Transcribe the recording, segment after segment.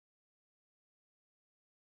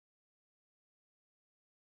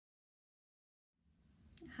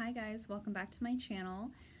Hi guys, welcome back to my channel.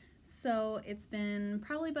 So it's been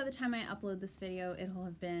probably, by the time I upload this video, it'll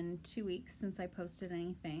have been 2 weeks since I posted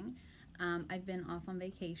anything. I've been off on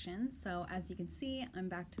vacation, so as you can see, I'm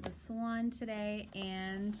back to the salon today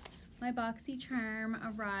and my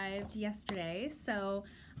BOXYCHARM arrived yesterday. So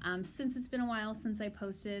since it's been a while since I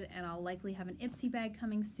posted and I'll likely have an Ipsy bag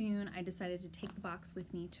coming soon, I decided to take the box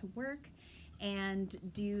with me to work and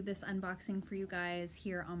do this unboxing for you guys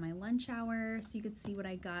here on my lunch hour so you could see what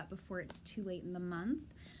I got before it's too late in the month.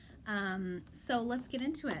 So let's get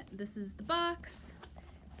into it. This is the box,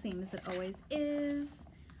 same as it always is.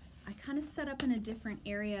 I kind of set up in a different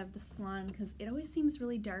area of the salon because it always seems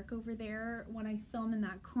really dark over there when I film in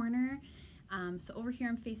that corner. So over here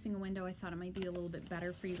I'm facing a window. I thought it might be a little bit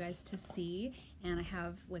better for you guys to see, and I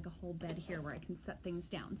have like a whole bed here where I can set things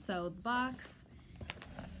down. So the box,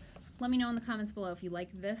 let me know in the comments below if you like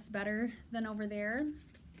this better than over there.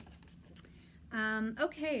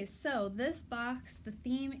 Okay, so this box, the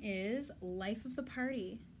theme is Life of the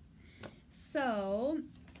Party. So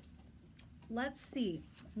let's see.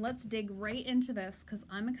 Let's dig right into this because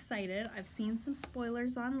I'm excited. I've seen some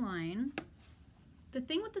spoilers online. The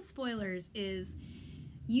thing with the spoilers is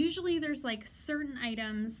usually there's like certain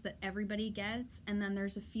items that everybody gets, and then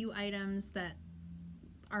there's a few items that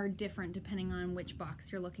are different depending on which box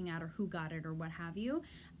you're looking at or who got it or what have you.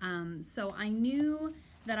 So I knew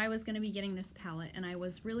that I was going to be getting this palette and I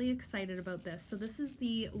was really excited about this. So this is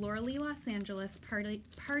the Laura Lee Los Angeles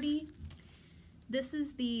Party. This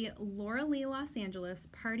is the Laura Lee Los Angeles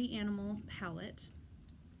Party Animal palette.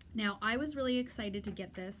 Now I was really excited to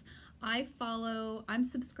get this. I'm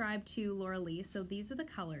subscribed to Laura Lee, so these are the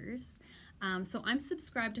colors. So I'm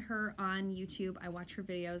subscribed to her on YouTube. I watch her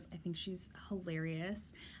videos. I think she's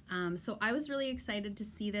hilarious. So I was really excited to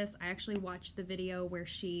see this. I actually watched the video where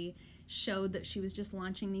she showed that she was just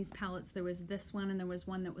launching these palettes. There was this one and there was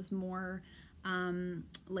one that was more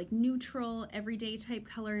like neutral, everyday type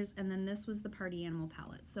colors, and then this was the Party Animal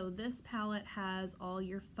palette. So this palette has all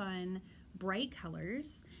your fun, bright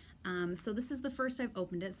colors. So this is the first I've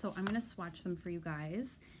opened it, so I'm going to swatch them for you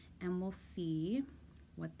guys and we'll see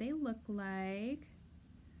what they look like.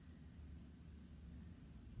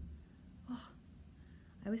 Oh,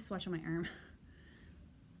 I always swatch on my arm.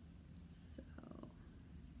 So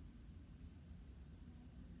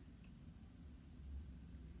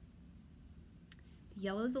the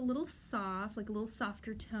yellow's a little soft, like a little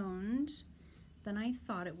softer toned than I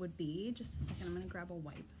thought it would be. Just a second, I'm going to grab a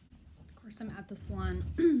wipe. Of course, I'm at the salon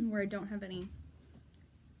where I don't have any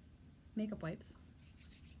makeup wipes.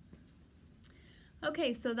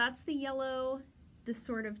 Okay, so that's the yellow, the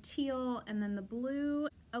sort of teal, and then the blue.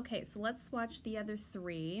 Okay, so let's swatch the other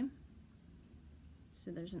three.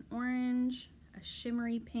 So there's an orange, a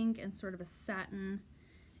shimmery pink, and sort of a satin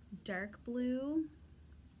dark blue.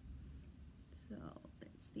 So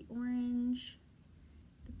that's the orange,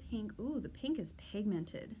 the pink. Ooh, the pink is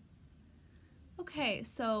pigmented. Okay,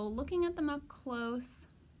 so looking at them up close,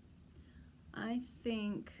 I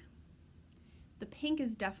think the pink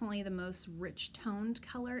is definitely the most rich toned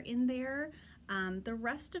color in there. The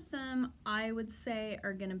rest of them I would say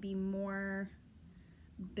are going to be more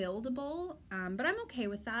buildable, but I'm okay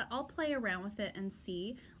with that. I'll play around with it and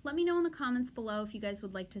see. Let me know in the comments below if you guys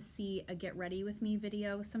would like to see a get ready with me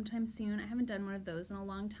video sometime soon. I haven't done one of those in a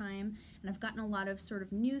long time, and I've gotten a lot of sort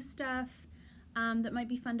of new stuff that might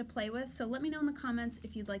be fun to play with. So let me know in the comments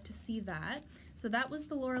if you'd like to see that. So that was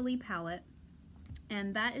the Laura Lee palette,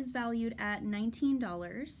 and that is valued at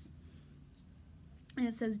 $19. And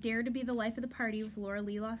it says, "Dare to be the life of the party with Laura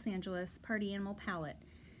Lee Los Angeles Party Animal Palette.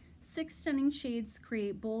 6 stunning shades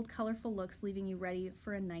create bold, colorful looks, leaving you ready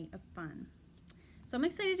for a night of fun." So I'm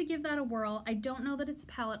excited to give that a whirl. I don't know that it's a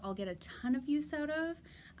palette I'll get a ton of use out of,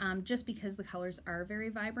 just because the colors are very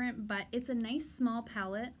vibrant, but it's a nice small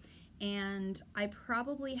palette, and I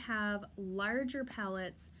probably have larger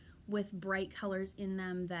palettes with bright colors in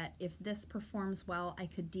them that if this performs well, I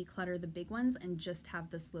could declutter the big ones and just have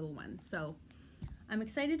this little one. So I'm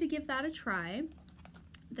excited to give that a try.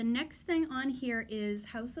 The next thing on here is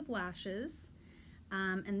House of Lashes,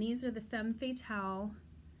 and these are the Femme Fatale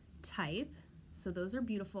type. So those are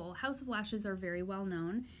beautiful. House of Lashes are very well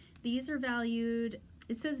known. These are valued,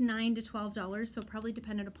 it says $9 to $12, so probably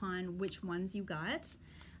dependent upon which ones you got.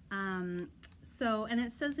 And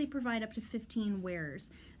it says they provide up to 15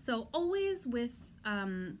 wears. So always with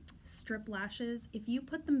strip lashes, if you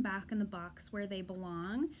put them back in the box where they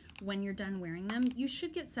belong when you're done wearing them, you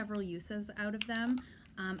should get several uses out of them.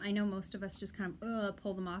 I know most of us just kind of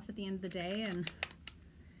pull them off at the end of the day and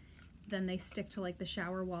then they stick to like the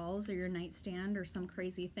shower walls or your nightstand or some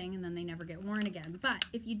crazy thing, and then they never get worn again. But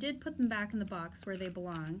if you did put them back in the box where they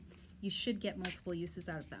belong, you should get multiple uses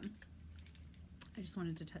out of them. I just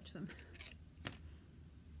wanted to touch them.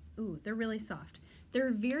 Ooh, they're really soft.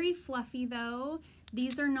 They're very fluffy though.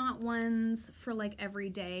 These are not ones for like every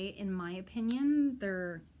day, in my opinion.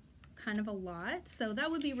 They're kind of a lot, so that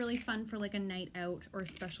would be really fun for like a night out or a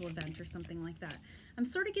special event or something like that. I'm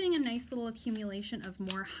sort of getting a nice little accumulation of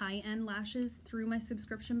more high-end lashes through my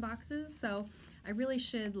subscription boxes, so I really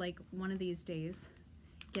should, like, one of these days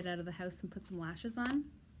get out of the house and put some lashes on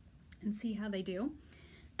and see how they do.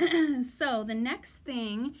 So the next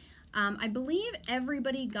thing, I believe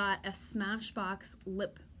everybody got a Smashbox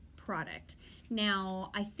lip product.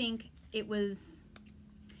 Now, I think it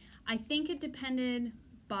depended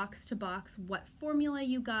box to box what formula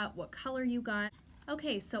you got, what color you got.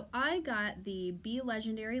 Okay, so I got the Be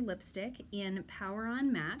Legendary lipstick in Power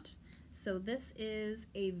On Matte. So this is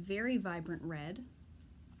a very vibrant red.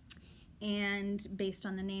 And based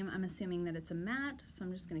on the name, I'm assuming that it's a matte. So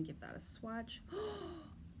I'm just gonna give that a swatch.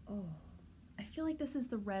 Oh, I feel like this is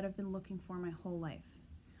the red I've been looking for my whole life.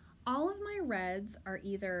 All of my reds are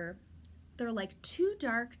either, they're like too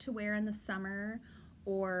dark to wear in the summer,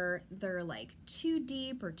 or they're like too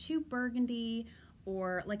deep or too burgundy,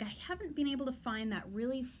 or like I haven't been able to find that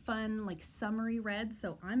really fun like summery red,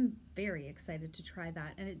 so I'm very excited to try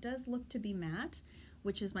that. And it does look to be matte,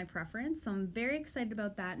 which is my preference, so I'm very excited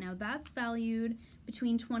about that. Now that's valued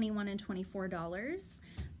between $21 and $24,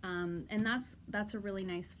 and that's a really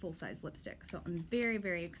nice full-size lipstick, so I'm very,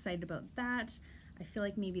 very excited about that. I feel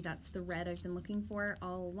like maybe that's the red I've been looking for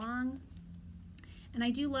all along. And I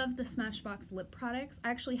do love the Smashbox lip products.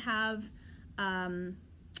 I actually have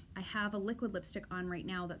I have a liquid lipstick on right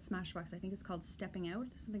now that's Smashbox. I think it's called Stepping Out,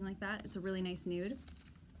 something like that. It's a really nice nude.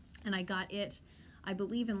 And I got it, I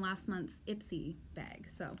believe, in last month's Ipsy bag.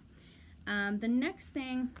 So the next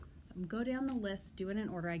thing, so I'm gonna go down the list, do it in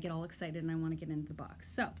order. I get all excited and I want to get into the box.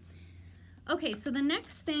 So, okay, so the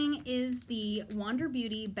next thing is the Wander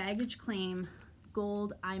Beauty Baggage Claim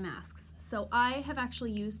Gold Eye Masks. So I have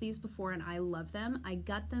actually used these before and I love them. I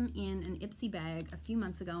got them in an Ipsy bag a few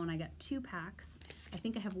months ago and I got 2 packs. I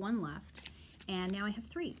think I have 1 left and now I have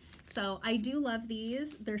 3. So I do love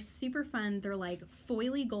these. They're super fun. They're like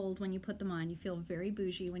foily gold when you put them on. You feel very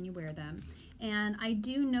bougie when you wear them. And I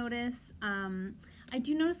do notice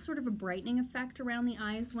sort of a brightening effect around the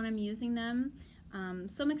eyes when I'm using them.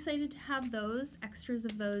 So I'm excited to have those, extras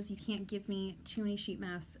of those. You can't give me too many sheet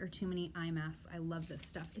masks or too many eye masks. I love this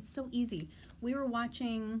stuff. It's so easy. We were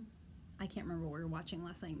watching, I can't remember what we were watching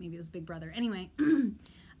last night. Maybe it was Big Brother. Anyway,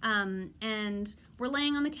 and we're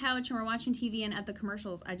laying on the couch and we're watching TV, and at the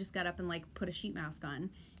commercials, I just got up and like put a sheet mask on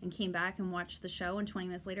and came back and watched the show, and 20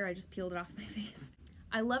 minutes later, I just peeled it off my face.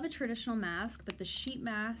 I love a traditional mask, but the sheet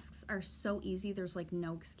masks are so easy. There's like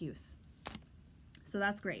no excuse. So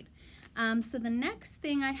that's great. So the next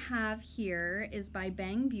thing I have here is by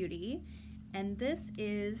Bang Beauty, and this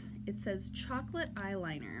is, it says Chocolate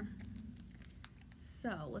Eyeliner.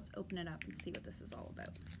 So let's open it up and see what this is all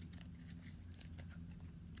about.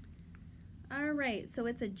 All right, so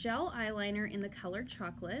it's a gel eyeliner in the color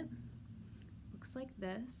chocolate. Looks like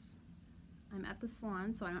this. I'm at the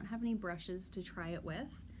salon, so I don't have any brushes to try it with.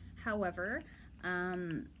 However,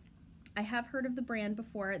 I have heard of the brand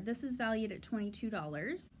before. This is valued at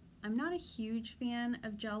 $22. I'm not a huge fan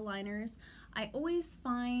of gel liners. I always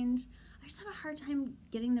find, I just have a hard time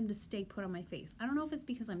getting them to stay put on my face. I don't know if it's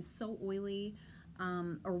because I'm so oily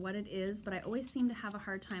or what it is, but I always seem to have a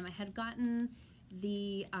hard time. I had gotten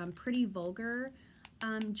the Pretty Vulgar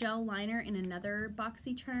gel liner in another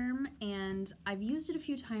BOXYCHARM, and I've used it a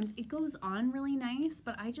few times. It goes on really nice,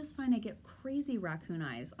 but I just find I get crazy raccoon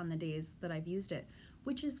eyes on the days that I've used it,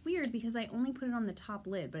 which is weird because I only put it on the top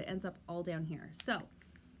lid, but it ends up all down here. So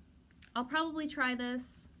I'll probably try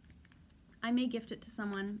this. I may gift it to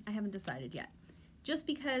someone. I haven't decided yet. Just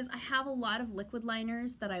because I have a lot of liquid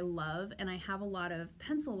liners that I love, and I have a lot of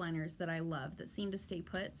pencil liners that I love that seem to stay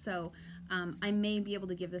put, so I may be able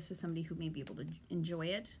to give this to somebody who may be able to enjoy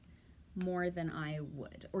it more than I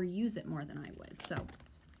would, or use it more than I would, so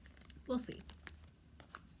we'll see.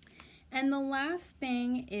 And the last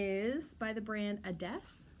thing is by the brand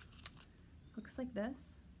Adesse. Looks like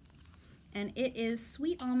this. And it is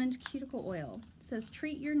Sweet Almond Cuticle Oil. It says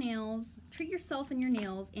treat yourself and your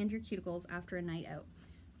nails and your cuticles after a night out.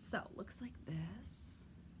 So, looks like this.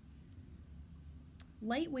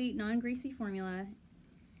 Lightweight, non-greasy formula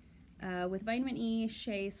with vitamin E,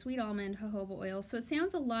 shea, sweet almond, jojoba oil. So it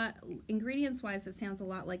sounds a lot, ingredients-wise, it sounds a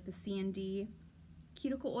lot like the C&D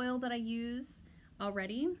cuticle oil that I use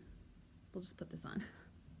already. We'll just put this on.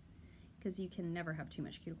 because you can never have too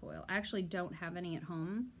much cuticle oil. I actually don't have any at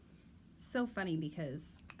home. It's so funny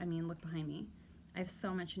because, I mean, look behind me. I have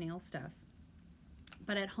so much nail stuff.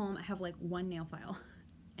 But at home, I have like one nail file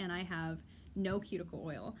and I have no cuticle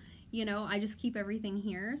oil. You know, I just keep everything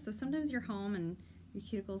here. So sometimes you're home and your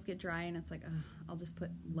cuticles get dry and it's like, ugh, I'll just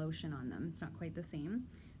put lotion on them. It's not quite the same.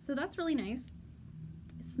 So that's really nice.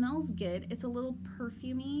 It smells good. It's a little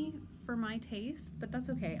perfumey for my taste, but that's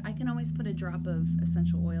okay. I can always put a drop of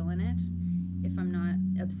essential oil in it if I'm not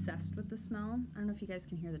obsessed with the smell. I don't know if you guys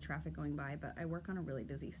can hear the traffic going by, but I work on a really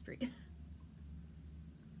busy street.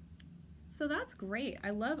 So that's great.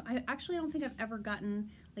 I actually don't think I've ever gotten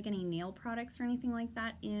like any nail products or anything like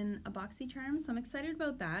that in a BOXYCHARM, so I'm excited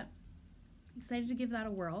about that. Excited to give that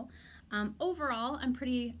a whirl. Overall, I'm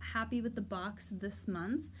pretty happy with the box this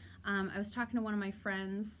month. I was talking to one of my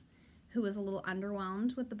friends who was a little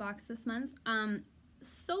underwhelmed with the box this month.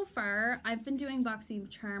 So far, I've been doing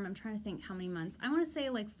BOXYCHARM, I'm trying to think how many months. I want to say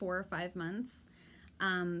like 4 or 5 months.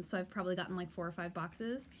 So I've probably gotten like 4 or 5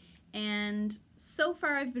 boxes. And so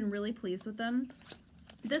far I've been really pleased with them.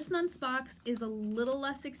 This month's box is a little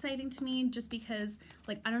less exciting to me just because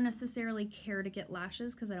like I don't necessarily care to get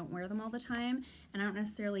lashes because I don't wear them all the time, and I don't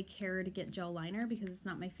necessarily care to get gel liner because it's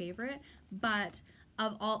not my favorite. But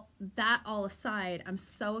of all aside, I'm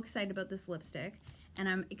so excited about this lipstick and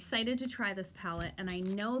I'm excited to try this palette, and I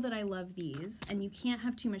know that I love these, and you can't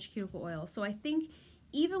have too much cuticle oil. So I think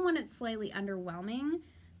even when it's slightly underwhelming,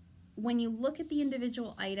 when you look at the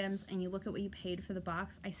individual items and you look at what you paid for the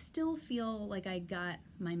box, I still feel like I got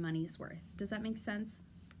my money's worth. Does that make sense?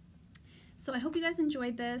 So I hope you guys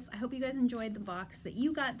enjoyed this. I hope you guys enjoyed the box that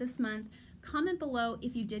you got this month. Comment below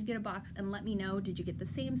if you did get a box and let me know, did you get the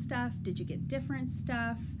same stuff? Did you get different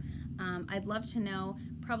stuff? I'd love to know.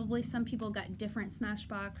 Probably some people got different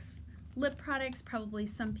Smashbox lip products. Probably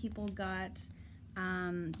some people got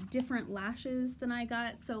different lashes than I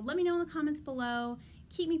got. So let me know in the comments below.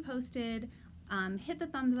 Keep me posted. Hit the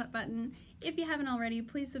thumbs up button. If you haven't already,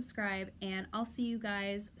 please subscribe, and I'll see you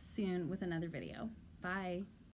guys soon with another video. Bye.